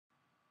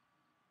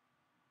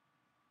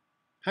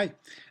Hi,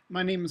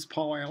 my name is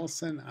Paul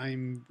Allison.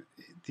 I'm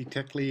the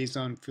tech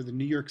liaison for the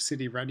New York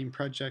City Writing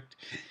Project.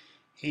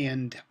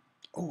 And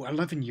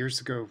 11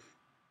 years ago,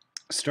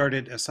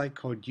 started a site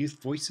called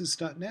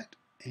youthvoices.net.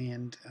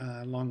 And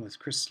along with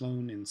Chris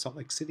Sloan in Salt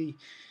Lake City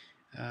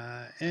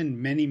and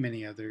many,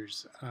 many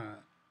others,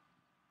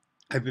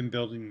 I've been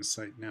building the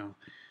site now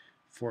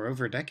for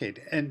over a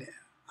decade. And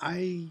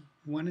I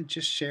want to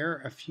just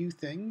share a few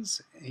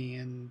things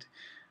and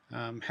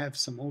have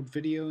some old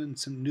video and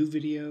some new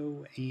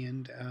video,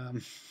 and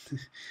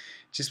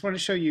just want to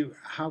show you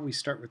how we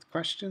start with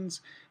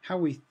questions, how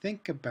we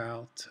think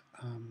about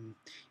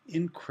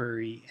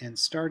inquiry and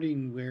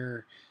starting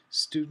where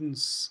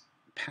students'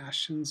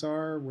 passions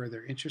are, where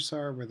their interests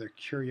are, where their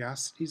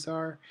curiosities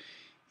are.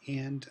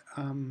 And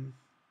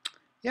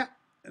yeah,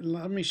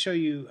 let me show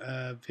you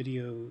a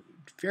video,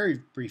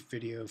 very brief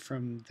video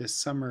from this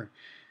summer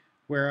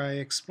where I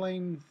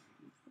explain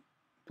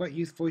what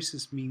Youth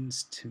Voices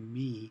means to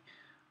me.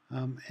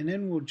 And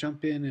then we'll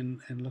jump in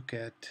and look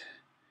at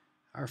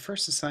our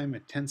first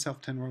assignment, 10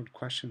 self-10 world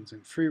questions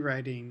in free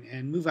writing,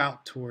 and move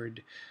out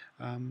toward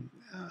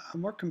a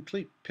more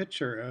complete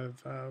picture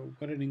of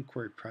what an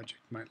inquiry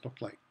project might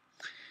look like.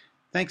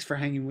 Thanks for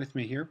hanging with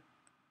me here.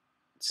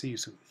 See you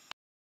soon.